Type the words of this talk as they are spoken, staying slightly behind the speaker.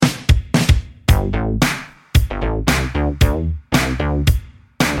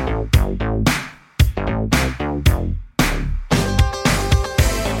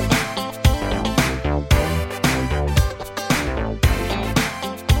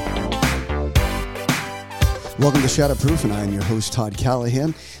Welcome to Shatterproof, and I am your host, Todd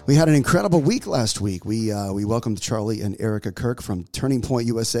Callahan. We had an incredible week last week. We welcomed Charlie and Erica Kirk from Turning Point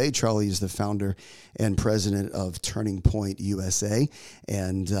USA. Charlie is the founder and president of Turning Point USA,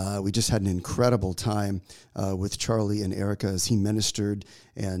 and we just had an incredible time with Charlie and Erica as he ministered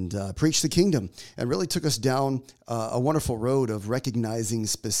and preached the kingdom, and really took us down a wonderful road of recognizing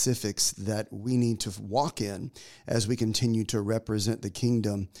specifics that we need to walk in as we continue to represent the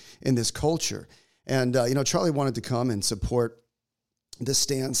kingdom in this culture. And, Charlie wanted to come and support the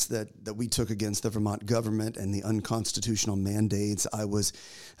stance that we took against the Vermont government and the unconstitutional mandates. I was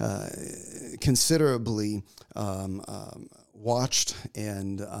considerably watched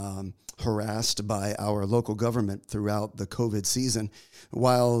and harassed by our local government throughout the COVID season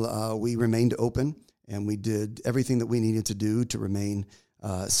while we remained open and we did everything that we needed to do to remain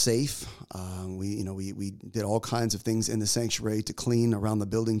safe. We did all kinds of things in the sanctuary to clean around the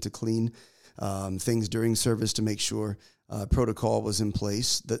building, to clean things during service to make sure protocol was in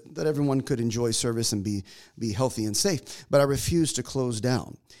place, that everyone could enjoy service and be healthy and safe. But I refused to close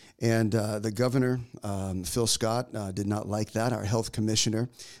down. And the governor, Phil Scott, did not like that. Our health commissioner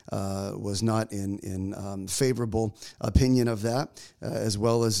was not in favorable opinion of that, as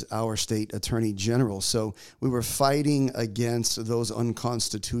well as our state attorney general. So we were fighting against those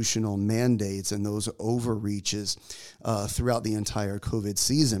unconstitutional mandates and those overreaches throughout the entire COVID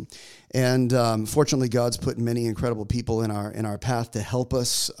season. And fortunately, God's put many incredible people in our path to help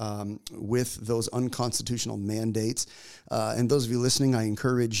us with those unconstitutional mandates. And those of you listening, I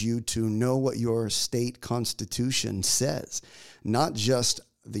encourage you to know what your state constitution says. Not just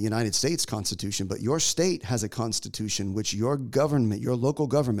the United States Constitution, but your state has a constitution which your government, your local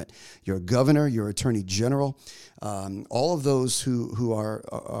government, your governor, your attorney general, all of those who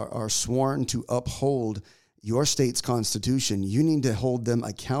are sworn to uphold your state's constitution, you need to hold them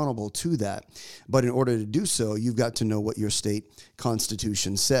accountable to that. But in order to do so, you've got to know what your state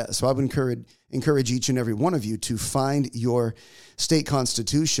constitution says. So I would encourage each and every one of you to find your state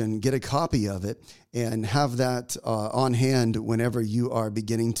constitution, get a copy of it, and have that on hand whenever you are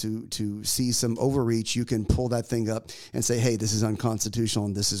beginning to see some overreach. You can pull that thing up and say, hey, this is unconstitutional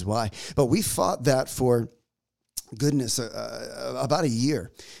and this is why. But we fought that for about a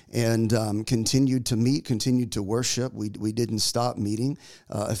year, and continued to meet, continued to worship. We didn't stop meeting.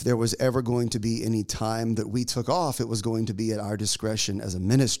 If there was ever going to be any time that we took off, it was going to be at our discretion as a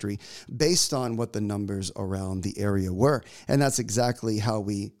ministry based on what the numbers around the area were. And that's exactly how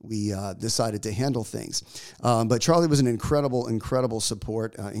we decided to handle things. But Charlie was an incredible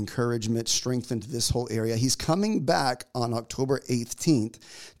support, encouragement, strengthened this whole area. He's coming back on October 18th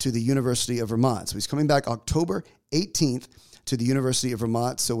to the University of Vermont. So he's coming back October 18th to the University of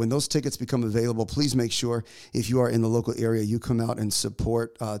Vermont. So when those tickets become available, please make sure, if you are in the local area, you come out and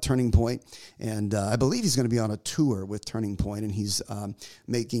support Turning Point. And I believe he's going to be on a tour with Turning Point, and he's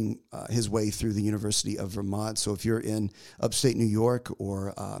making his way through the University of Vermont. So if you're in upstate New York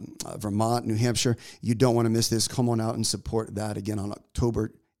or Vermont, New Hampshire, you don't want to miss this. Come on out and support that again on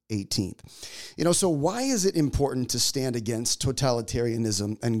October 18th. So why is it important to stand against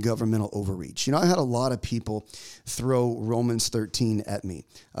totalitarianism and governmental overreach? I had a lot of people throw Romans 13 at me,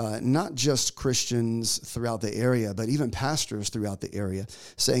 not just Christians throughout the area, but even pastors throughout the area,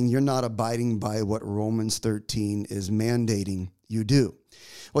 saying you're not abiding by what Romans 13 is mandating you do.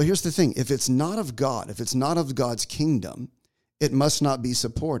 Well, here's the thing. If it's not of God, if it's not of God's kingdom, it must not be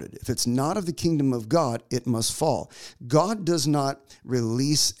supported. If it's not of the kingdom of God, it must fall. God does not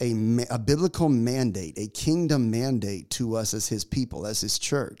release a biblical mandate, a kingdom mandate to us as his people, as his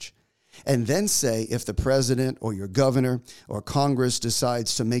church, and then say, if the president or your governor or Congress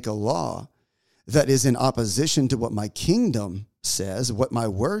decides to make a law that is in opposition to what my kingdom says, what my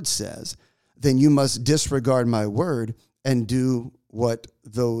word says, then you must disregard my word and do what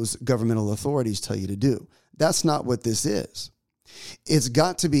those governmental authorities tell you to do. That's not what this is. It's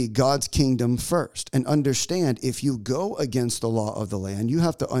got to be God's kingdom first. And understand, if you go against the law of the land, you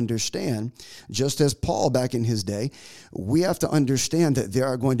have to understand, just as Paul back in his day, we have to understand that there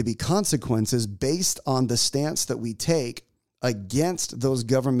are going to be consequences based on the stance that we take against those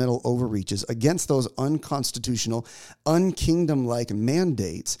governmental overreaches, against those unconstitutional, unkingdom-like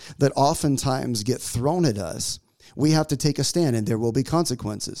mandates that oftentimes get thrown at us. We have to take a stand, and there will be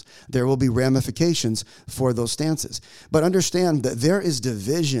consequences. There will be ramifications for those stances. But understand that there is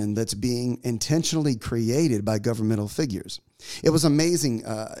division that's being intentionally created by governmental figures. It was amazing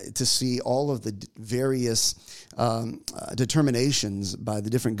to see all of the various determinations by the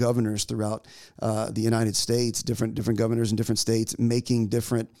different governors throughout the United States, different governors in different states making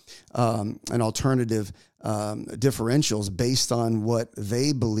different and alternative differentials based on what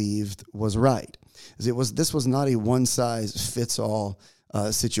they believed was right. This was not a one-size-fits-all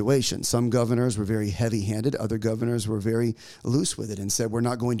situation. Some governors were very heavy-handed. Other governors were very loose with it and said, we're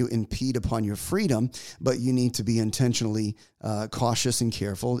not going to impede upon your freedom, but you need to be intentionally cautious and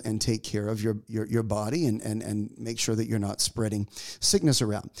careful and take care of your body and make sure that you're not spreading sickness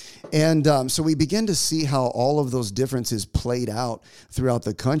around. And so we begin to see how all of those differences played out throughout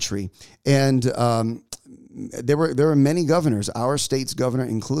the country. And there were many governors, our state's governor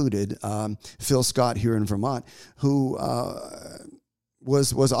included, Phil Scott here in Vermont, who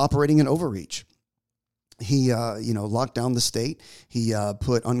was operating in overreach. He locked down the state. He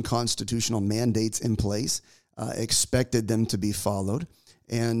put unconstitutional mandates in place, expected them to be followed.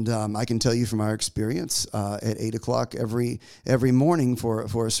 And I can tell you from our experience, at 8 o'clock every morning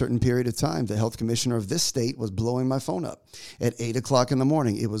for a certain period of time, the health commissioner of this state was blowing my phone up. At 8 o'clock in the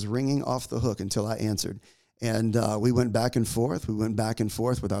morning, it was ringing off the hook until I answered. And we went back and forth. We went back and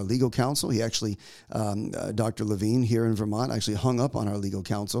forth with our legal counsel. He actually, Dr. Levine here in Vermont, actually hung up on our legal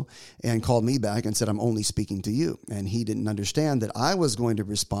counsel and called me back and said, I'm only speaking to you. And he didn't understand that I was going to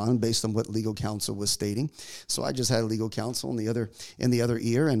respond based on what legal counsel was stating. So I just had legal counsel in the other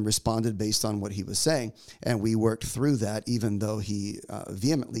ear and responded based on what he was saying. And we worked through that, even though he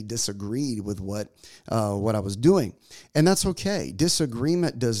vehemently disagreed with what I was doing. And that's okay.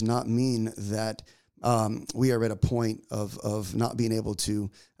 Disagreement does not mean that we are at a point of not being able to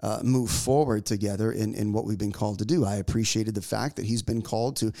move forward together in what we've been called to do. I appreciated the fact that he's been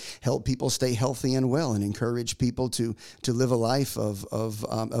called to help people stay healthy and well and encourage people to live a life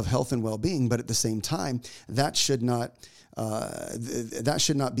of health and well-being. But at the same time, that should not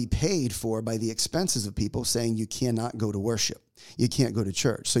be paid for by the expenses of people saying you cannot go to worship. You can't go to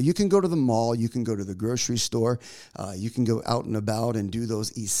church. So you can go to the mall, you can go to the grocery store, you can go out and about and do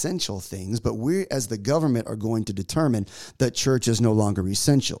those essential things, but we as the government are going to determine that church is no longer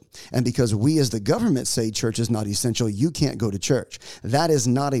essential. And because we as the government say church is not essential, you can't go to church. That is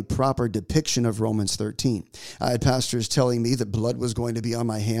not a proper depiction of Romans 13. I had pastors telling me that blood was going to be on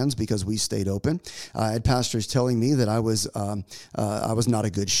my hands because we stayed open. I had pastors telling me that I was not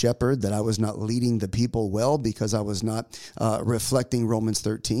a good shepherd, that I was not leading the people well because I was not reflecting Romans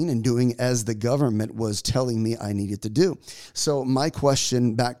 13 and doing as the government was telling me I needed to do. So my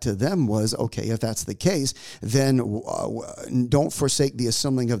question back to them was, okay, if that's the case, then don't forsake the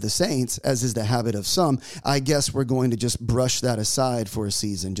assembling of the saints, as is the habit of some. I guess we're going to just brush that aside for a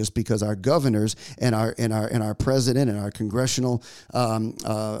season, just because our governors and our president and our congressional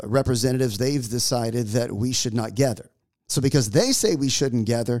representatives, they've decided that we should not gather. So because they say we shouldn't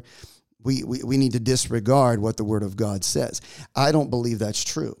gather, we need to disregard what the Word of God says. I don't believe that's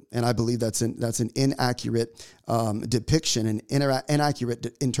true, and I believe that's an inaccurate depiction, an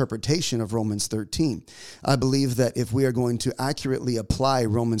inaccurate interpretation of Romans 13. I believe that if we are going to accurately apply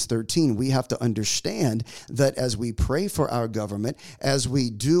Romans 13, we have to understand that as we pray for our government, as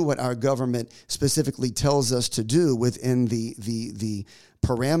we do what our government specifically tells us to do within the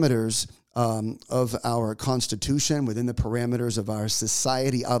parameters of our Constitution, within the parameters of our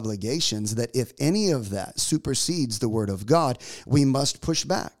society obligations, that if any of that supersedes the Word of God, we must push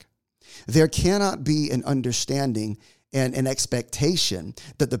back. There cannot be an understanding and an expectation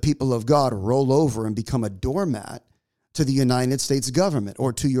that the people of God roll over and become a doormat to the United States government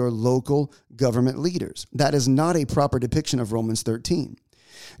or to your local government leaders. That is not a proper depiction of Romans 13.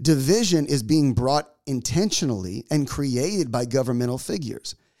 Division is being brought intentionally and created by governmental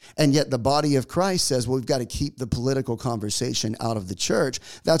figures. And yet the body of Christ says, well, we've got to keep the political conversation out of the church.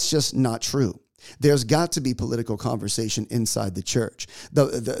 That's just not true. There's got to be political conversation inside the church.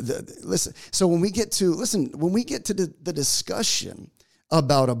 Listen. So when we get to the discussion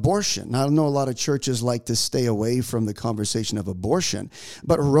about abortion, I know a lot of churches like to stay away from the conversation of abortion,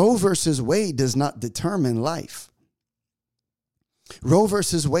 but Roe versus Wade does not determine life. Roe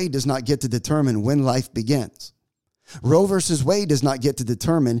versus Wade does not get to determine when life begins. Roe versus Wade does not get to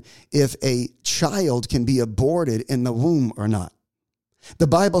determine if a child can be aborted in the womb or not. The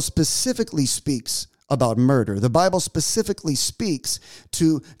Bible specifically speaks about murder. The Bible specifically speaks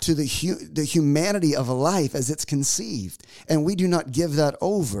to the humanity of a life as it's conceived, and we do not give that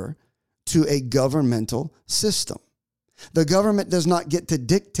over to a governmental system. The government does not get to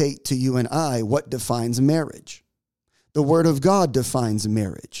dictate to you and I what defines marriage. The Word of God defines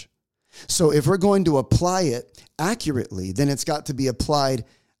marriage. So if we're going to apply it accurately, then it's got to be applied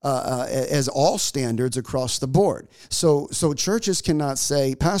as all standards across the board. So churches cannot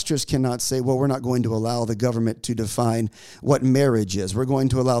say, pastors cannot say, well, we're not going to allow the government to define what marriage is. We're going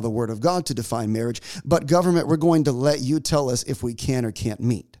to allow the Word of God to define marriage. But government, we're going to let you tell us if we can or can't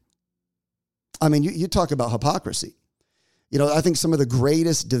meet. I mean, you talk about hypocrisy. I think some of the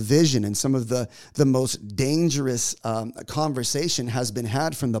greatest division and some of the most dangerous conversation has been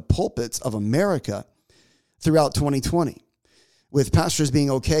had from the pulpits of America throughout 2020, with pastors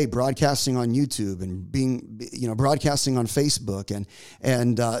being okay broadcasting on YouTube and being, broadcasting on Facebook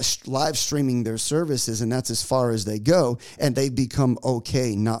and live streaming their services, and that's as far as they go, and they've become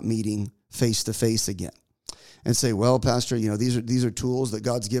okay not meeting face to face again. And say, well, Pastor, these are tools that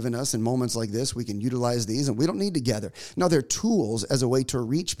God's given us in moments like this. We can utilize these, and we don't need to gather. No, they're tools as a way to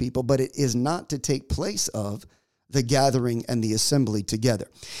reach people, but it is not to take place of the gathering and the assembly together.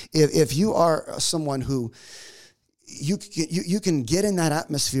 If you are someone who you can get in that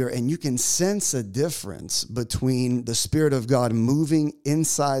atmosphere and you can sense a difference between the Spirit of God moving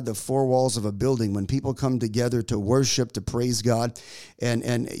inside the four walls of a building when people come together to worship, to praise God,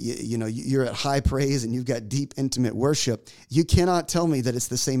 and you're at high praise and you've got deep, intimate worship. You cannot tell me that it's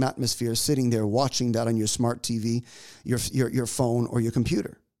the same atmosphere sitting there watching that on your smart TV, your phone, or your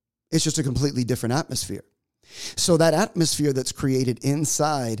computer. It's just a completely different atmosphere. So that atmosphere that's created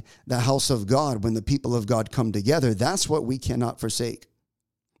inside the house of God when the people of God come together, that's what we cannot forsake.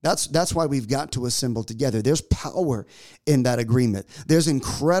 That's why we've got to assemble together. There's power in that agreement. There's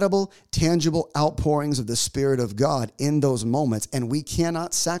incredible, tangible outpourings of the Spirit of God in those moments, and we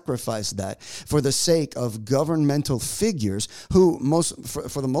cannot sacrifice that for the sake of governmental figures who,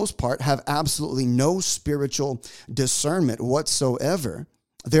 for the most part, have absolutely no spiritual discernment whatsoever.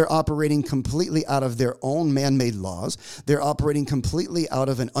 They're operating completely out of their own man-made laws. They're operating completely out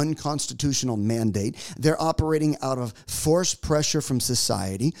of an unconstitutional mandate. They're operating out of forced pressure from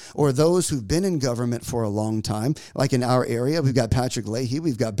society or those who've been in government for a long time. Like in our area, we've got Patrick Leahy,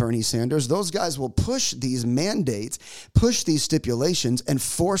 we've got Bernie Sanders. Those guys will push these mandates, push these stipulations, and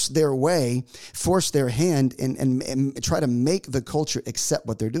force their hand, and try to make the culture accept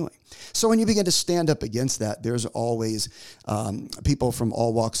what they're doing. So when you begin to stand up against that, there's always people from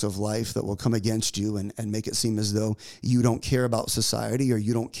all walks of life that will come against you and make it seem as though you don't care about society or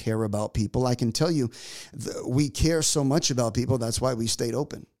you don't care about people. I can tell you, we care so much about people. That's why we stayed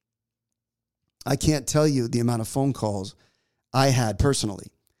open. I can't tell you the amount of phone calls I had personally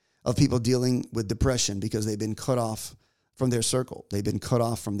of people dealing with depression because they've been cut off from their circle. They've been cut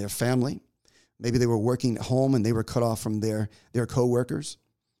off from their family. Maybe they were working at home and they were cut off from their coworkers.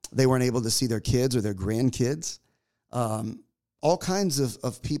 They weren't able to see their kids or their grandkids. All kinds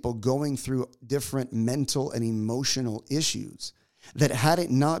of people going through different mental and emotional issues that had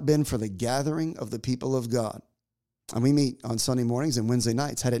it not been for the gathering of the people of God, and we meet on Sunday mornings and Wednesday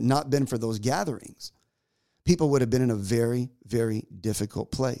nights, had it not been for those gatherings, people would have been in a very, very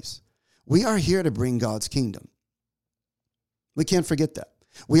difficult place. We are here to bring God's kingdom. We can't forget that.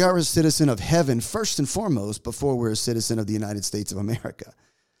 We are a citizen of heaven first and foremost before we're a citizen of the United States of America.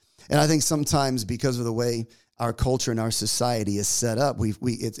 And I think sometimes because of the way our culture and our society is set up,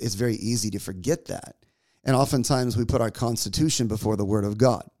 it's very easy to forget that. And oftentimes we put our Constitution before the Word of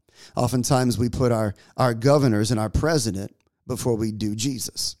God. Oftentimes we put our governors and our president before we do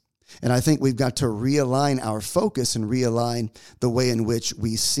Jesus. And I think we've got to realign our focus and realign the way in which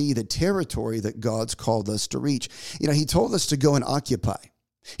we see the territory that God's called us to reach. He told us to go and occupy.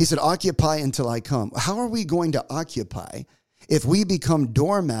 He said, occupy until I come. How are we going to occupy if we become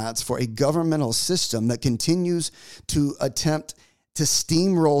doormats for a governmental system that continues to attempt to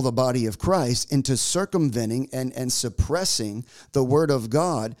steamroll the body of Christ into circumventing and suppressing the word of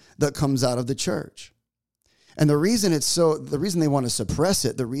God that comes out of the church? And the reason they want to suppress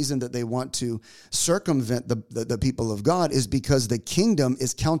it, the reason that they want to circumvent the people of God is because the kingdom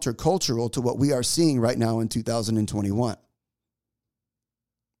is countercultural to what we are seeing right now in 2021.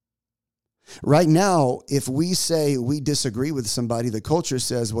 Right now, if we say we disagree with somebody, the culture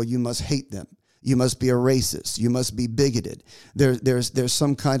says, well, you must hate them. You must be a racist. You must be bigoted. There's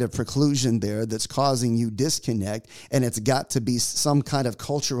some kind of preclusion there that's causing you disconnect, and it's got to be some kind of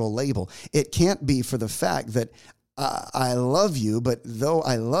cultural label. It can't be for the fact that I love you, but though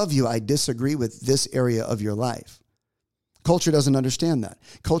I love you, I disagree with this area of your life. Culture doesn't understand that.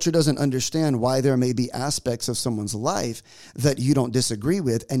 Culture doesn't understand why there may be aspects of someone's life that you don't disagree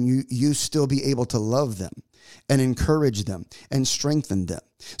with, and you still be able to love them and encourage them and strengthen them.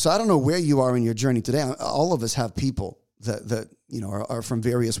 So I don't know where you are in your journey today. All of us have people that are from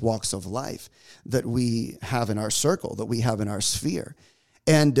various walks of life that we have in our circle, that we have in our sphere.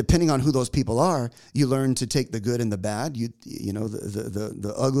 And depending on who those people are, you learn to take the good and the bad,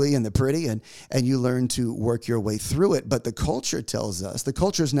 the ugly and the pretty, and you learn to work your way through it. But the culture tells us, the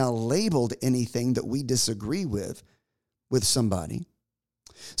culture is now labeled anything that we disagree with somebody.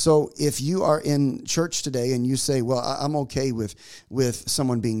 So if you are in church today and you say, well, I'm okay with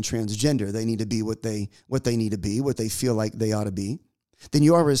someone being transgender, they need to be what they need to be, what they feel like they ought to be, then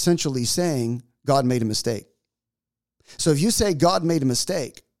you are essentially saying God made a mistake. So if you say God made a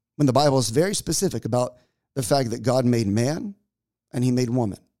mistake, when the Bible is very specific about the fact that God made man and he made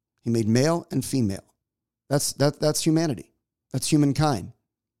woman, he made male and female. That's humanity. That's humankind,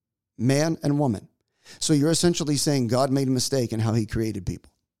 man and woman. So you're essentially saying God made a mistake in how he created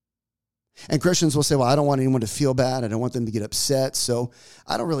people. And Christians will say, well, I don't want anyone to feel bad. I don't want them to get upset. So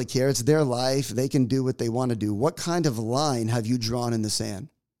I don't really care. It's their life. They can do what they want to do. What kind of line have you drawn in the sand?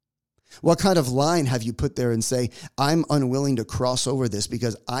 What kind of line have you put there and say, I'm unwilling to cross over this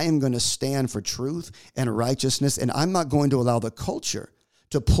because I am going to stand for truth and righteousness, and I'm not going to allow the culture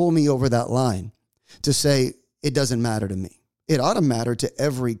to pull me over that line to say it doesn't matter to me. It ought to matter to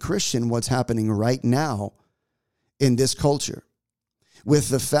every Christian what's happening right now in this culture, with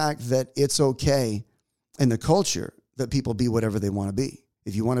the fact that it's okay in the culture that people be whatever they want to be.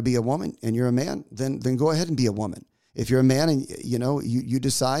 If you want to be a woman and you're a man, then go ahead and be a woman. If you're a man and you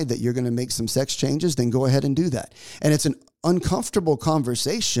decide that you're going to make some sex changes, then go ahead and do that. And it's an uncomfortable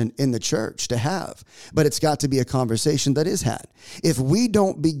conversation in the church to have, but it's got to be a conversation that is had. If we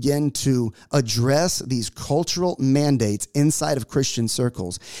don't begin to address these cultural mandates inside of Christian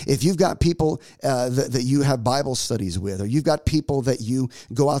circles, if you've got people that you have Bible studies with, or you've got people that you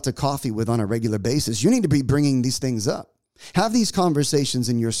go out to coffee with on a regular basis, you need to be bringing these things up. Have these conversations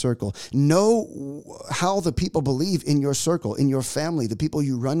in your circle. Know how the people believe in your circle, in your family, the people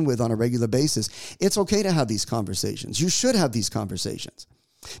you run with on a regular basis. It's okay to have these conversations. You should have these conversations.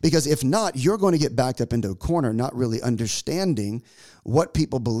 Because if not, you're going to get backed up into a corner, not really understanding what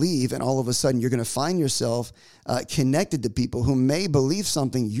people believe. And all of a sudden, you're going to find yourself connected to people who may believe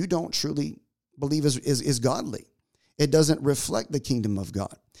something you don't truly believe is godly. It doesn't reflect the kingdom of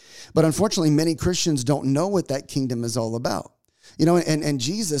God. But unfortunately, many Christians don't know what that kingdom is all about. And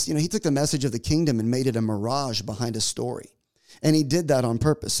Jesus, he took the message of the kingdom and made it a mirage behind a story. And he did that on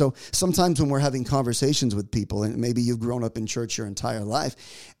purpose. So sometimes when we're having conversations with people, and maybe you've grown up in church your entire life,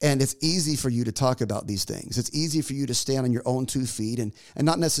 and it's easy for you to talk about these things. It's easy for you to stand on your own 2 feet and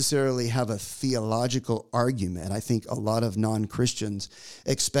not necessarily have a theological argument. I think a lot of non-Christians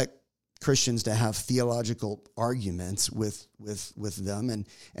expect Christians to have theological arguments with them. And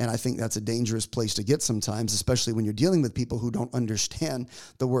I think that's a dangerous place to get sometimes, especially when you're dealing with people who don't understand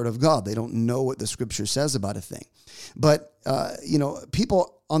the word of God. They don't know what the scripture says about a thing. But,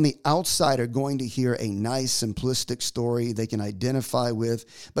 people on the outside are going to hear a nice, simplistic story they can identify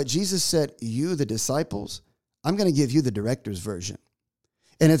with. But Jesus said, you, the disciples, I'm going to give you the director's version.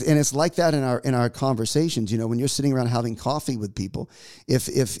 And it's like that in our conversations. When you're sitting around having coffee with people, if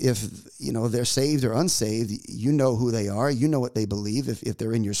they're saved or unsaved, you know who they are, you know what they believe if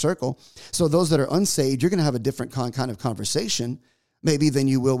they're in your circle. So those that are unsaved, you're going to have a different kind of conversation maybe than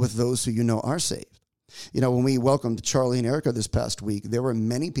you will with those who are saved. When we welcomed Charlie and Erica this past week, there were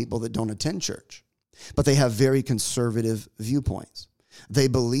many people that don't attend church, but they have very conservative viewpoints. They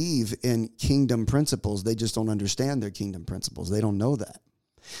believe in kingdom principles. They just don't understand their kingdom principles. They don't know that.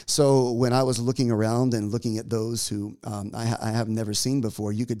 So when I was looking around and looking at those who I have never seen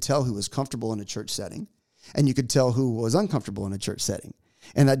before, you could tell who was comfortable in a church setting, and you could tell who was uncomfortable in a church setting.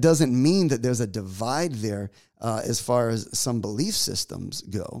 And that doesn't mean that there's a divide there as far as some belief systems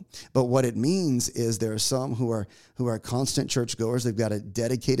go. But what it means is there are some who are constant churchgoers. They've got a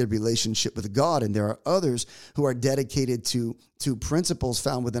dedicated relationship with God, and there are others who are dedicated to principles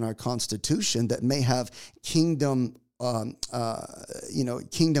found within our Constitution that may have kingdom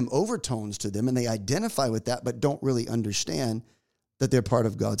overtones to them, and they identify with that, but don't really understand that they're part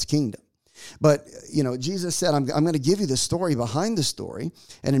of God's kingdom. But, Jesus said, I'm going to give you the story behind the story.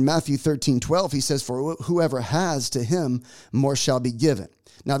 And in Matthew 13:12, he says, for whoever has, to him more shall be given.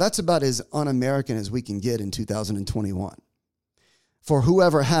 Now, that's about as un-American as we can get in 2021. For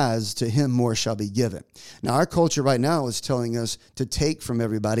whoever has, to him more shall be given. Now, our culture right now is telling us to take from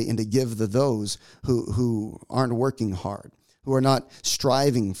everybody and to give to those who aren't working hard, who are not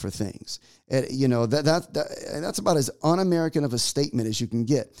striving for things. And, that's about as un-American of a statement as you can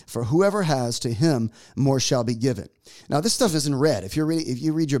get. For whoever has, to him more shall be given. Now, this stuff is in red. If you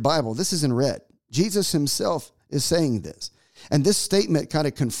read your Bible, this is in red. Jesus himself is saying this. And this statement kind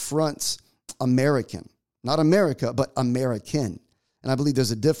of confronts American. Not America, but American. And I believe there's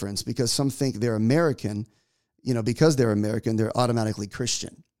a difference, because some think they're American, because they're American, they're automatically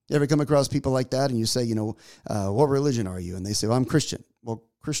Christian. You ever come across people like that and you say, what religion are you? And they say, well, I'm Christian. Well,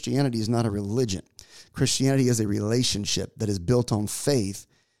 Christianity is not a religion. Christianity is a relationship that is built on faith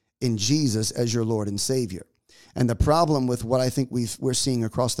in Jesus as your Lord and Savior. And the problem with what I think we're seeing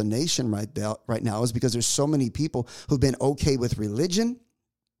across the nation right now is because there's so many people who've been okay with religion,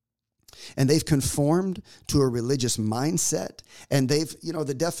 and they've conformed to a religious mindset. And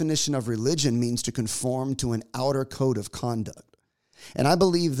the definition of religion means to conform to an outer code of conduct. And I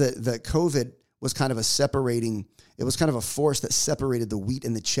believe that COVID was kind of it was kind of a force that separated the wheat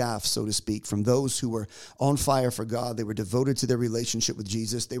and the chaff, so to speak, from those who were on fire for God. They were devoted to their relationship with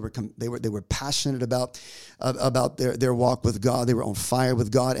Jesus. They were passionate about their walk with God. They were on fire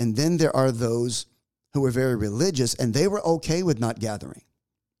with God. And then there are those who were very religious, and they were okay with not gathering.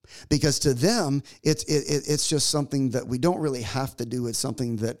 Because to them, it's just something that we don't really have to do. It's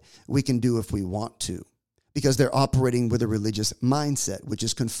something that we can do if we want to, because they're operating with a religious mindset, which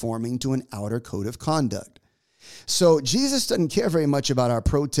is conforming to an outer code of conduct. So Jesus doesn't care very much about our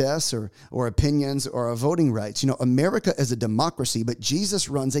protests or opinions or our voting rights. America is a democracy, but Jesus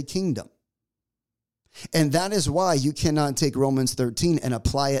runs a kingdom. And that is why you cannot take Romans 13 and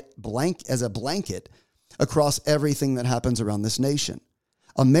apply it as a blanket across everything that happens around this nation.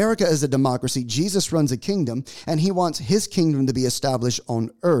 America is a democracy. Jesus runs a kingdom, and he wants his kingdom to be established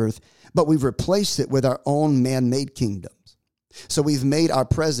on earth, but we've replaced it with our own man-made kingdoms. So we've made our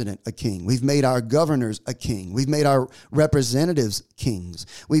president a king. We've made our governors a king. We've made our representatives kings.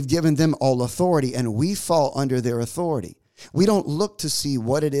 We've given them all authority, and we fall under their authority. We don't look to see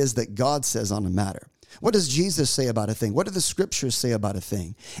what it is that God says on a matter. What does Jesus say about a thing? What do the scriptures say about a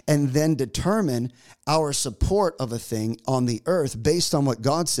thing? And then determine our support of a thing on the earth based on what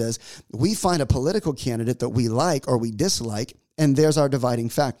God says. We find a political candidate that we like or we dislike, and there's our dividing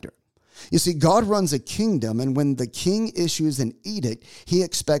factor. You see, God runs a kingdom, and when the king issues an edict, he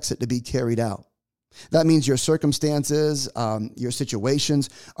expects it to be carried out. That means your circumstances, your situations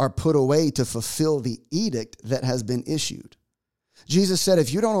are put away to fulfill the edict that has been issued. Jesus said,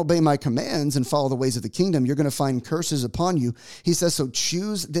 if you don't obey my commands and follow the ways of the kingdom, you're going to find curses upon you. He says, so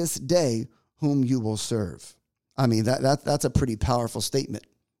choose this day whom you will serve. I mean, that's a pretty powerful statement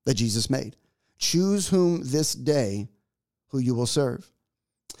that Jesus made. Choose whom this day who you will serve.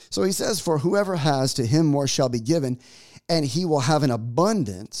 So he says, for whoever has, to him more shall be given, and he will have an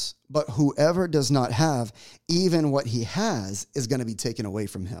abundance. But whoever does not have, even what he has is going to be taken away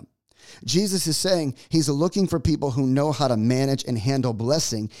from him. Jesus is saying he's looking for people who know how to manage and handle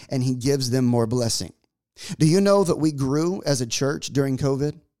blessing, and he gives them more blessing. Do you know that we grew as a church during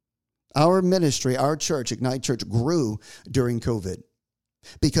COVID? Our ministry, our church, Ignite Church, grew during COVID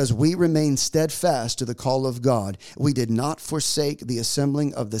because we remained steadfast to the call of God. We did not forsake the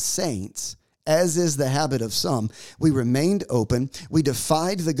assembling of the saints, as is the habit of some. We remained open. We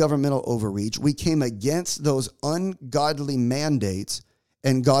defied the governmental overreach. We came against those ungodly mandates,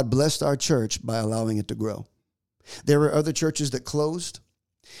 and God blessed our church by allowing it to grow. There were other churches that closed,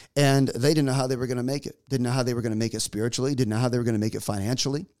 and they didn't know how they were going to make it. Didn't know how they were going to make it spiritually. Didn't know how they were going to make it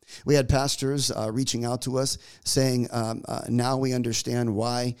financially. We had pastors reaching out to us saying, now we understand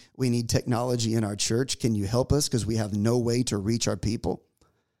why we need technology in our church. Can you help us? Because we have no way to reach our people.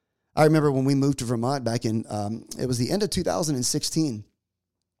 I remember when we moved to Vermont back in, it was the end of 2016.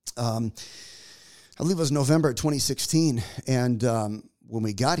 I believe it was November 2016. And when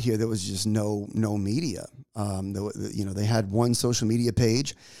we got here, there was just no media. They had one social media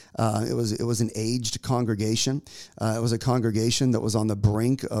page. It was an aged congregation. It was a congregation that was on the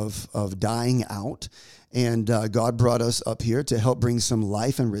brink of dying out. And God brought us up here to help bring some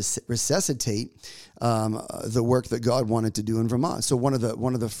life and resuscitate the work that God wanted to do in Vermont. So one of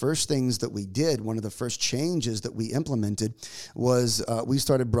the first things that we did, one of the first changes that we implemented was we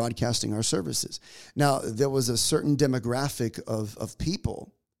started broadcasting our services. Now, there was a certain demographic of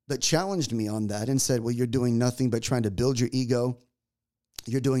people that challenged me on that and said, well, you're doing nothing but trying to build your ego.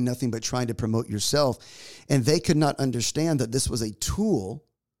 You're doing nothing but trying to promote yourself. And they could not understand that this was a tool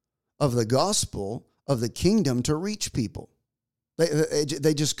of the gospel of the kingdom to reach people.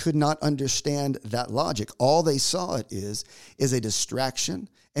 They just could not understand that logic. All they saw it is a distraction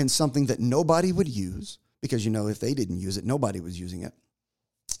and something that nobody would use, because, if they didn't use it, nobody was using it.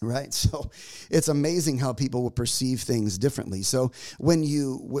 Right. So it's amazing how people will perceive things differently. So when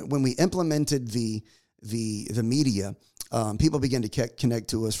we implemented the media, people began to connect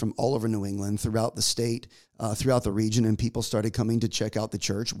to us from all over New England, throughout the state, throughout the region, and people started coming to check out the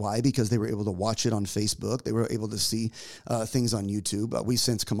church. Why? Because they were able to watch it on Facebook. They were able to see things on YouTube. We've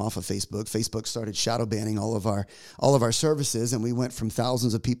since come off of Facebook. Facebook started shadow banning all of our services, and we went from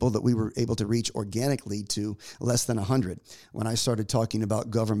thousands of people that we were able to reach organically to less than 100. When I started talking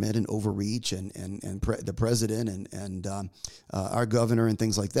about government and overreach and the president and our governor and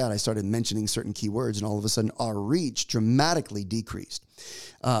things like that, I started mentioning certain keywords, and all of a sudden our reach dramatically decreased.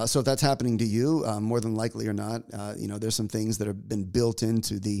 So if that's happening to you, more than likely or not, there's some things that have been built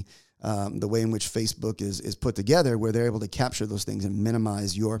into the way in which Facebook is put together, where they're able to capture those things and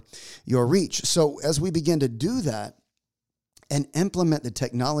minimize your reach. So as we begin to do that and implement the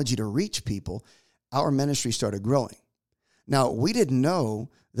technology to reach people, our ministry started growing. Now, we didn't know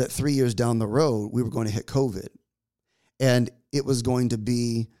that 3 years down the road, we were going to hit COVID. And it was going to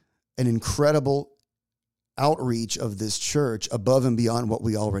be an incredible outreach of this church above and beyond what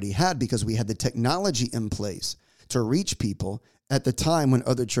we already had, because we had the technology in place to reach people at the time when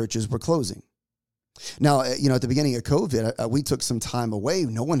other churches were closing. Now, at the beginning of COVID, we took some time away.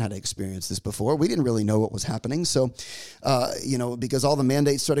 No one had experienced this before. We didn't really know what was happening. So, because all the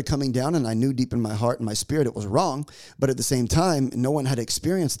mandates started coming down, and I knew deep in my heart and my spirit it was wrong. But at the same time, no one had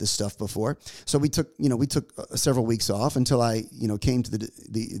experienced this stuff before. So we took several weeks off until I, came to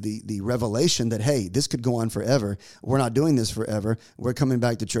the revelation that, hey, this could go on forever. We're not doing this forever. We're coming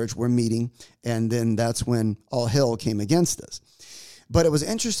back to church. We're meeting. And then that's when all hell came against us. But it was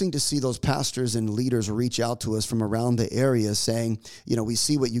interesting to see those pastors and leaders reach out to us from around the area saying, we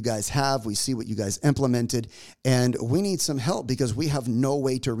see what you guys have. We see what you guys implemented, and we need some help because we have no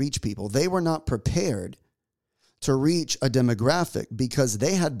way to reach people. They were not prepared to reach a demographic because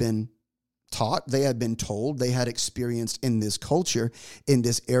they had been taught, they had been told, they had experienced in this culture, in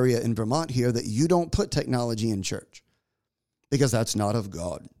this area in Vermont here, that you don't put technology in church because that's not of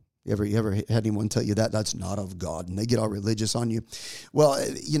God. You ever had anyone tell you that? That's not of God, and they get all religious on you? Well,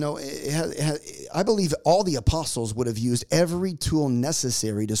 I believe all the apostles would have used every tool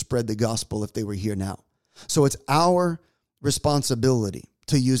necessary to spread the gospel if they were here now. So it's our responsibility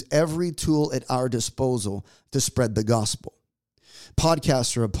to use every tool at our disposal to spread the gospel.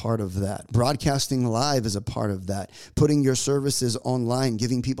 Podcasts are a part of that. Broadcasting live is a part of that. Putting your services online,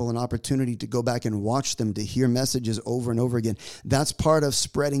 giving people an opportunity to go back and watch them, to hear messages over and over again. That's part of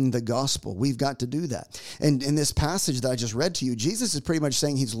spreading the gospel. We've got to do that. And in this passage that I just read to you, Jesus is pretty much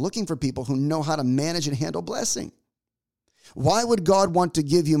saying he's looking for people who know how to manage and handle blessing. Why would God want to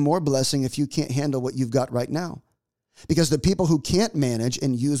give you more blessing if you can't handle what you've got right now? Because the people who can't manage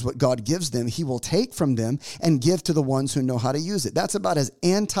and use what God gives them, he will take from them and give to the ones who know how to use it. That's about as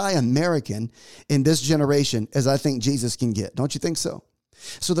anti-American in this generation as I think Jesus can get. Don't you think so?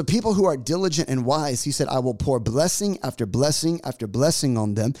 So the people who are diligent and wise, he said, I will pour blessing after blessing after blessing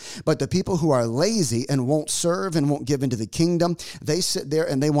on them. But the people who are lazy and won't serve and won't give into the kingdom, they sit there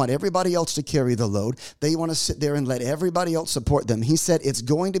and they want everybody else to carry the load. They want to sit there and let everybody else support them. He said it's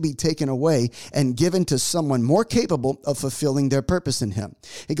going to be taken away and given to someone more capable of fulfilling their purpose in him.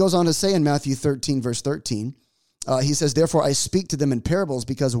 He goes on to say in Matthew 13, verse 13, he says, therefore I speak to them in parables,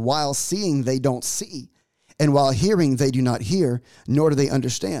 because while seeing they don't see, and while hearing, they do not hear, nor do they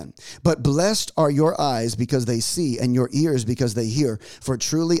understand. But blessed are your eyes because they see, and your ears because they hear. For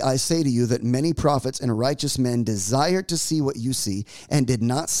truly I say to you that many prophets and righteous men desired to see what you see, and did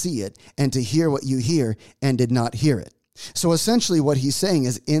not see it, and to hear what you hear, and did not hear it. So essentially what he's saying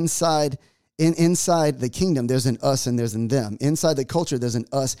is inside the kingdom, there's an us and there's an them. Inside the culture, there's an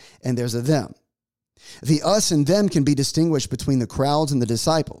us and there's a them. The us and them can be distinguished between the crowds and the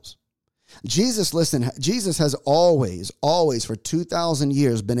disciples. Jesus has always for 2,000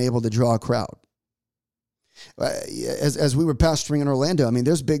 years been able to draw a crowd. As we were pastoring in Orlando,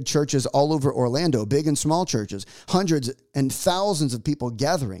 there's big churches all over Orlando, big and small churches, hundreds and thousands of people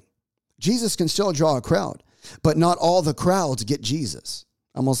gathering. Jesus can still draw a crowd, but not all the crowds get Jesus.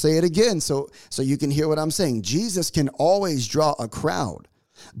 I'm going to say it again so you can hear what I'm saying. Jesus can always draw a crowd,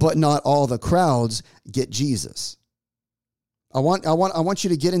 but not all the crowds get Jesus. I want you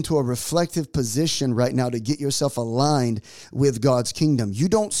to get into a reflective position right now to get yourself aligned with God's kingdom. You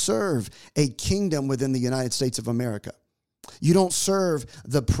don't serve a kingdom within the United States of America. You don't serve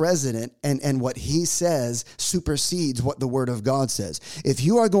the president and what he says supersedes what the word of God says. If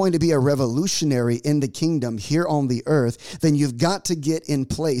you are going to be a revolutionary in the kingdom here on the earth, then you've got to get in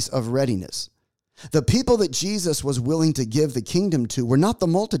place of readiness. The people that Jesus was willing to give the kingdom to were not the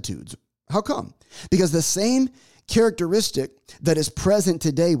multitudes. How come? Because the same characteristic that is present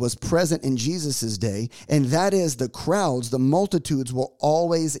today was present in Jesus's day, and that is the crowds, the multitudes will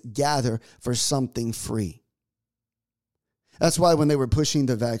always gather for something free. That's why when they were pushing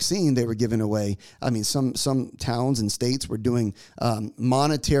the vaccine, they were giving away, some towns and states were doing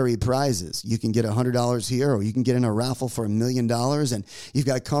monetary prizes. You can get $100 here, or you can get in a raffle for $1 million. And you've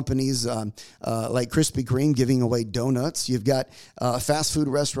got companies like Krispy Kreme giving away donuts. You've got fast food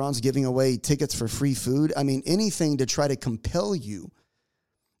restaurants giving away tickets for free food. Anything to try to compel you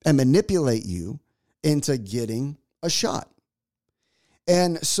and manipulate you into getting a shot.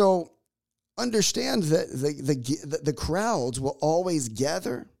 And so understand that the crowds will always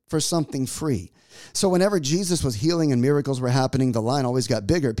gather for something free. So whenever Jesus was healing and miracles were happening, the line always got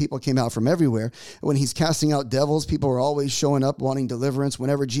bigger. People came out from everywhere. When he's casting out devils, people were always showing up wanting deliverance.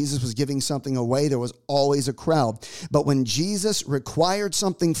 Whenever Jesus was giving something away, there was always a crowd. But when Jesus required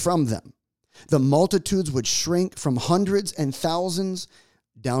something from them, the multitudes would shrink from hundreds and thousands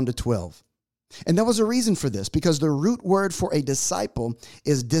down to 12. And there was a reason for this, because the root word for a disciple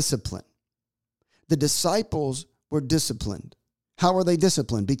is discipline. The disciples were disciplined. How were they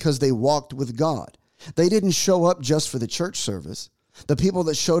disciplined? Because they walked with God. They didn't show up just for the church service. The people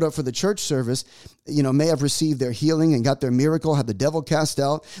that showed up for the church service, may have received their healing and got their miracle, had the devil cast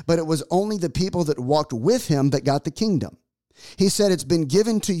out, but it was only the people that walked with him that got the kingdom. He said, it's been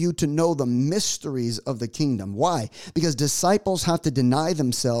given to you to know the mysteries of the kingdom. Why? Because disciples have to deny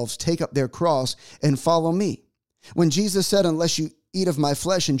themselves, take up their cross, and follow me. When Jesus said, unless you eat of my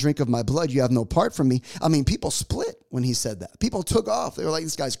flesh and drink of my blood, you have no part from me. People split when he said that. People took off. They were like,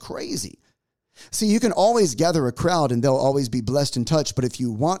 this guy's crazy. See, you can always gather a crowd and they'll always be blessed and touched. But if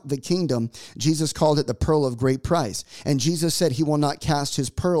you want the kingdom, Jesus called it the pearl of great price. And Jesus said he will not cast his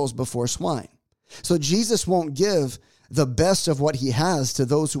pearls before swine. So Jesus won't give the best of what he has to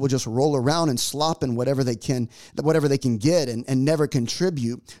those who will just roll around and slop in whatever they can get and never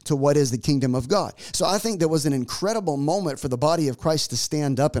contribute to what is the kingdom of God. So I think there was an incredible moment for the body of Christ to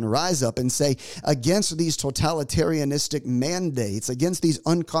stand up and rise up and say, against these totalitarianistic mandates, against these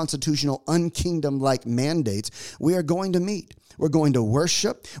unconstitutional, unkingdom-like mandates, we are going to meet. We're going to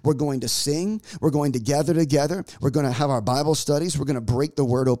worship. We're going to sing. We're going to gather together. We're going to have our Bible studies. We're going to break the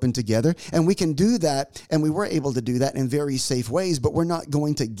word open together. And we can do that, and we were able to do that in very safe ways, but we're not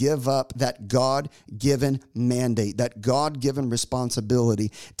going to give up that God-given mandate, that God-given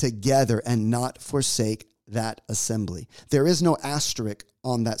responsibility to gather and not forsake that assembly. There is no asterisk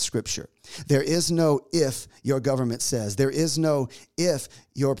on that scripture. There is no if your government says. There is no if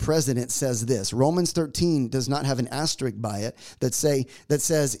your president says this. Romans 13 does not have an asterisk by it that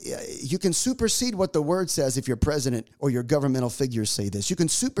says you can supersede what the word says if your president or your governmental figures say this. You can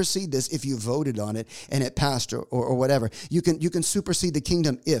supersede this if you voted on it and it passed or whatever. You can supersede the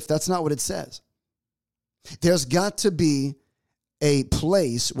kingdom if. That's not what it says. There's got to be a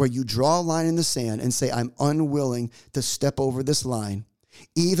place where you draw a line in the sand and say, I'm unwilling to step over this line,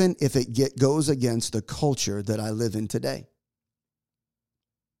 even if it goes against the culture that I live in today.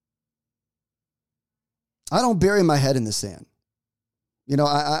 I don't bury my head in the sand.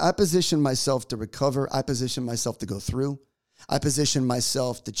 I position myself to recover. I position myself to go through. I position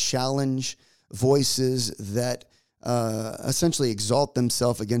myself to challenge voices that essentially exalt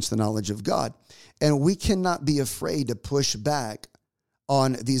themselves against the knowledge of God. And we cannot be afraid to push back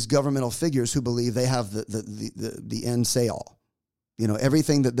on these governmental figures who believe they have the end say all.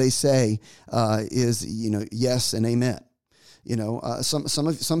 Everything that they say is yes and amen.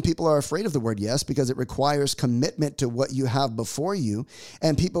 Some people are afraid of the word yes because it requires commitment to what you have before you,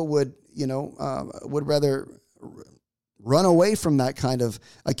 and people would rather run away from that kind of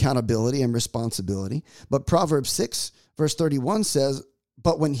accountability and responsibility. But Proverbs 6 verse 31 says,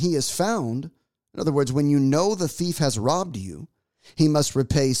 but when he is found, in other words, when you know the thief has robbed you, he must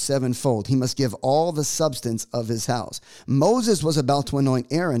repay sevenfold. He must give all the substance of his house. Moses was about to anoint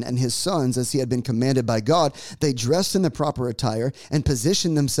Aaron and his sons as he had been commanded by God. They dressed in the proper attire and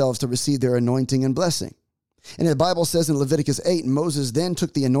positioned themselves to receive their anointing and blessing. And the Bible says in Leviticus 8, Moses then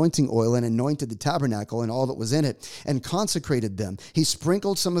took the anointing oil and anointed the tabernacle and all that was in it and consecrated them. He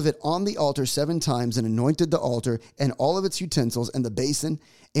sprinkled some of it on the altar 7 times and anointed the altar and all of its utensils and the basin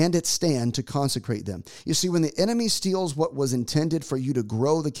and its stand to consecrate them. You see, when the enemy steals what was intended for you to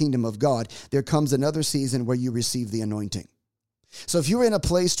grow the kingdom of God, there comes another season where you receive the anointing. So if you're in a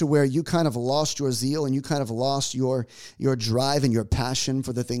place to where you kind of lost your zeal and you kind of lost your drive and your passion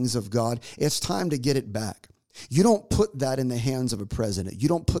for the things of God, it's time to get it back. You don't put that in the hands of a president. You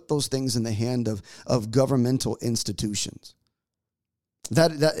don't put those things in the hand of governmental institutions.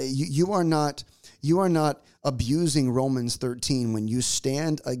 You are not abusing Romans 13 when you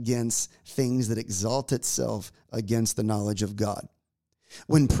stand against things that exalt itself against the knowledge of God.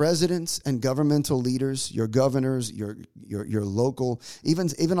 When presidents and governmental leaders, your governors, your local,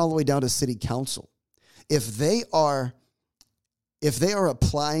 even all the way down to city council, if they are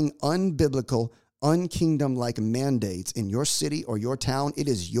applying unbiblical, unkingdom-like mandates in your city or your town, it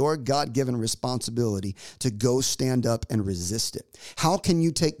is your God-given responsibility to go stand up and resist it. How can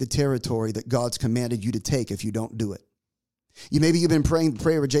you take the territory that God's commanded you to take if you don't do it? Maybe you've been praying the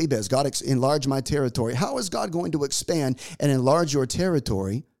prayer of Jabez, God, enlarge my territory. How is God going to expand and enlarge your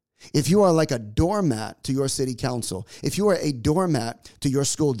territory If you are like a doormat to your city council, if you are a doormat to your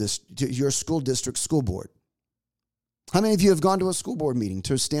school district school board, how many of you have gone to a school board meeting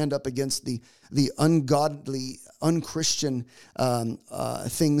to stand up against the ungodly, unchristian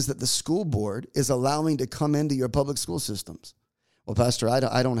things that the school board is allowing to come into your public school systems? Well, Pastor,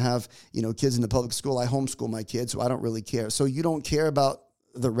 I don't have kids in the public school. I homeschool my kids, so I don't really care. So you don't care about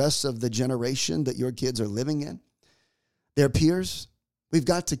the rest of the generation that your kids are living in, their peers? We've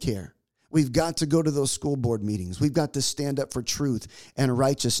got to care. We've got to go to those school board meetings. We've got to stand up for truth and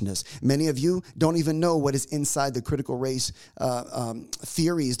righteousness. Many of you don't even know what is inside the critical race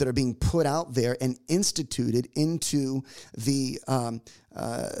theories that are being put out there and instituted into the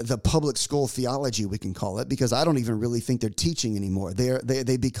public school theology, we can call it, because I don't even really think they're teaching anymore.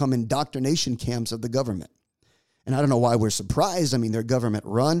 They become indoctrination camps of the government. And I don't know why we're surprised. I mean, they're government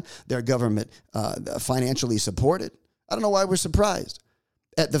run. They're government financially supported. I don't know why we're surprised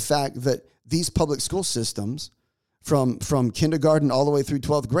at the fact that these public school systems from kindergarten all the way through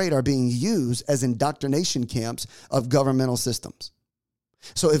 12th grade are being used as indoctrination camps of governmental systems.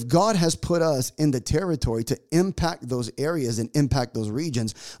 So if God has put us in the territory to impact those areas and impact those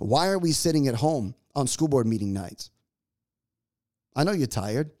regions, why are we sitting at home on school board meeting nights? I know you're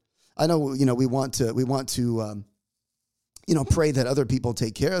tired. I know, we want to pray that other people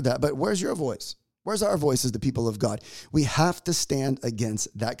take care of that, but where's your voice? Where's our voice as the people of God? We have to stand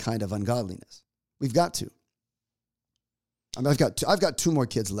against that kind of ungodliness. We've got to. I mean, I've got 2 more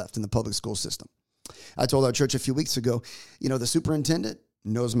kids left in the public school system. I told our church a few weeks ago, the superintendent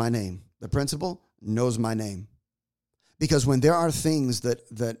knows my name. The principal knows my name. Because when there are things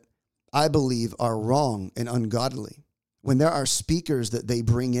that I believe are wrong and ungodly, when there are speakers that they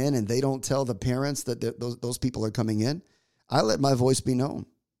bring in and they don't tell the parents that those people are coming in, I let my voice be known.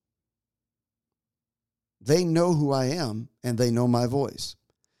 They know who I am, and they know my voice.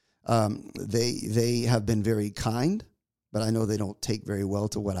 They have been very kind, but I know they don't take very well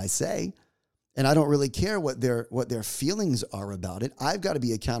to what I say, and I don't really care what their feelings are about it. I've got to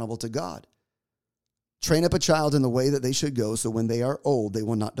be accountable to God. Train up a child in the way that they should go, so when they are old, they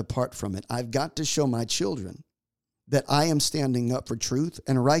will not depart from it. I've got to show my children that I am standing up for truth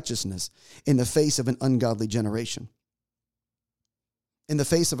and righteousness in the face of an ungodly generation. In the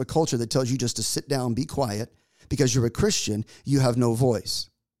face of a culture that tells you just to sit down, be quiet, because you're a Christian, you have no voice.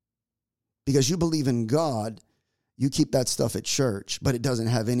 Because you believe in God, you keep that stuff at church, but it doesn't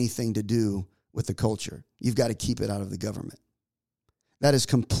have anything to do with the culture. You've got to keep it out of the government. That is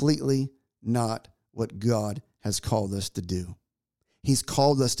completely not what God has called us to do. He's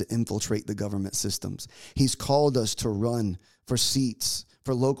called us to infiltrate the government systems. He's called us to run for seats,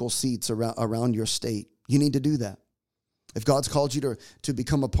 for local seats around your state. You need to do that. If God's called you to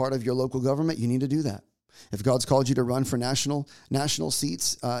become a part of your local government, you need to do that. If God's called you to run for national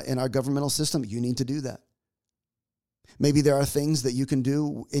seats in our governmental system, you need to do that. Maybe there are things that you can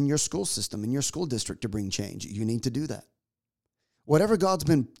do in your school system, in your school district to bring change. You need to do that. Whatever God's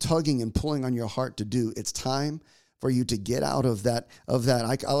been tugging and pulling on your heart to do, it's time for you to get out of that.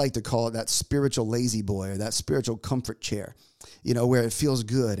 I like to call it that spiritual lazy boy or that spiritual comfort chair, where it feels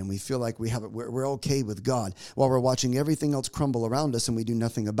good and we feel like we're okay with God while we're watching everything else crumble around us and we do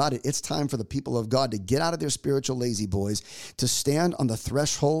nothing about it. It's time for the people of God to get out of their spiritual lazy boys, to stand on the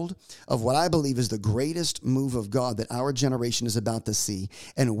threshold of what I believe is the greatest move of God that our generation is about to see.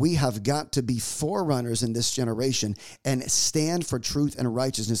 And we have got to be forerunners in this generation and stand for truth and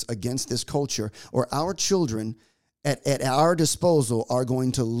righteousness against this culture, or our children at our disposal are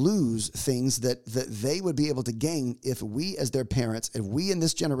going to lose things that they would be able to gain if we as their parents, if we in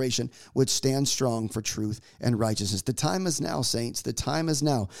this generation would stand strong for truth and righteousness. The time is now, saints. The time is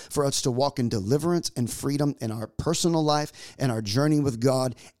now for us to walk in deliverance and freedom in our personal life and our journey with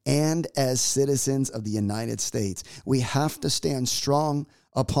God, and as citizens of the United States. We have to stand strong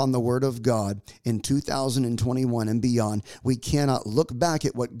upon the word of God in 2021 and beyond. We cannot look back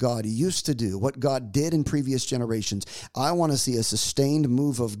at what God used to do, what God did in previous generations. I want to see a sustained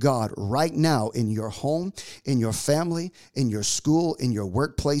move of God right now in your home, in your family, in your school, in your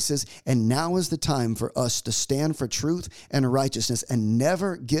workplaces. And now is the time for us to stand for truth and righteousness and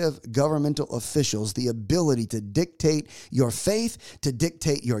never give governmental officials the ability to dictate your faith, to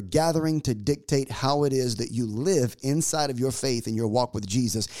dictate your gathering, to dictate how it is that you live inside of your faith and your walk with Jesus.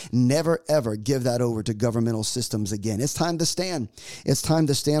 Jesus. Never, ever give that over to governmental systems again. It's time to stand. It's time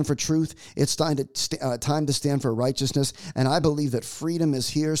to stand for truth. It's time to stand for righteousness. And I believe that freedom is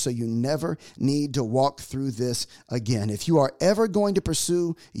here, so you never need to walk through this again. If you are ever going to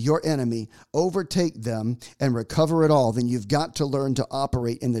pursue your enemy, overtake them, and recover it all, then you've got to learn to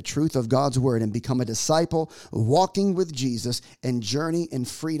operate in the truth of God's word and become a disciple, walking with Jesus and journey in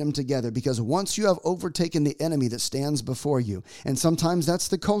freedom together. Because once you have overtaken the enemy that stands before you, and sometimes that's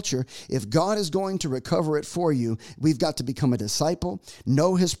the culture, if God is going to recover it for you, we've got to become a disciple,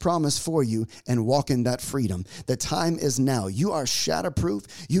 know his promise for you, and walk in that freedom. The time is now. You are shatterproof.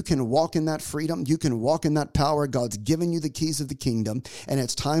 You can walk in that freedom. You can walk in that power. God's given you the keys of the kingdom, and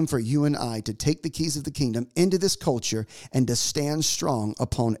it's time for you and I to take the keys of the kingdom into this culture and to stand strong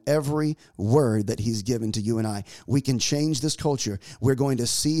upon every word that he's given to you and I. We can change this culture. We're going to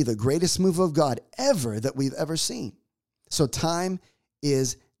see the greatest move of God ever that we've ever seen. So time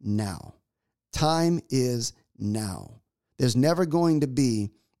is now. Time is now. There's never going to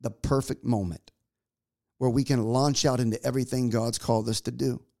be the perfect moment where we can launch out into everything God's called us to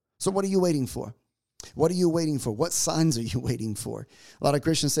do. So what are you waiting for? What are you waiting for? What signs are you waiting for? A lot of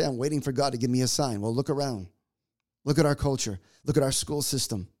Christians say, I'm waiting for God to give me a sign. Well, look around. Look at our culture. Look at our school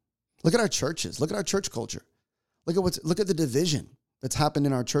system. Look at our churches. Look at our church culture. Look at the division that's happened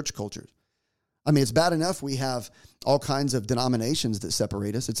in our church culture. I mean, it's bad enough we have all kinds of denominations that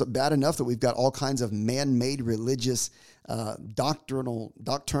separate us. It's bad enough that we've got all kinds of man-made religious doctrinal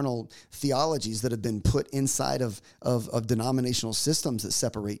theologies that have been put inside of denominational systems that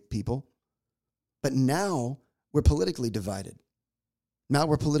separate people. But now we're politically divided.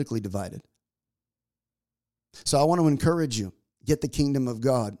 So I want to encourage you, get the kingdom of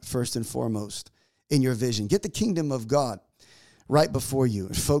God first and foremost in your vision. Get the kingdom of God right before you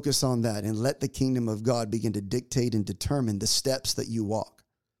and focus on that, and let the kingdom of God begin to dictate and determine the steps that you walk.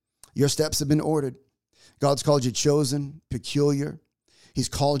 Your steps have been ordered. God's called you chosen, peculiar. He's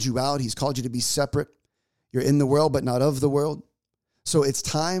called you out. He's called you to be separate. You're in the world, but not of the world. So it's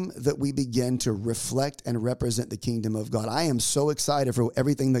time that we begin to reflect and represent the kingdom of God. I am so excited for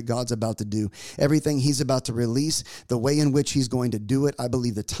everything that God's about to do, everything he's about to release, the way in which he's going to do it. I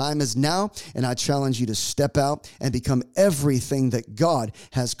believe the time is now, and I challenge you to step out and become everything that God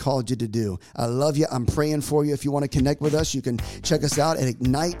has called you to do. I love you. I'm praying for you. If you want to connect with us, you can check us out at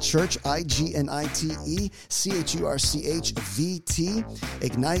Ignite Church, IGNITE, CHURCHVT,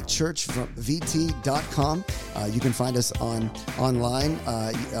 IgniteChurchVT.com. You can find us online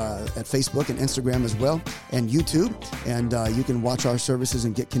at Facebook and Instagram as well, and YouTube. And you can watch our services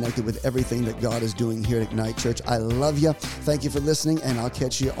and get connected with everything that God is doing here at Ignite Church. I love you. Thank you for listening, and I'll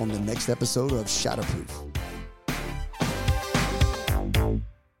catch you on the next episode of Shatterproof.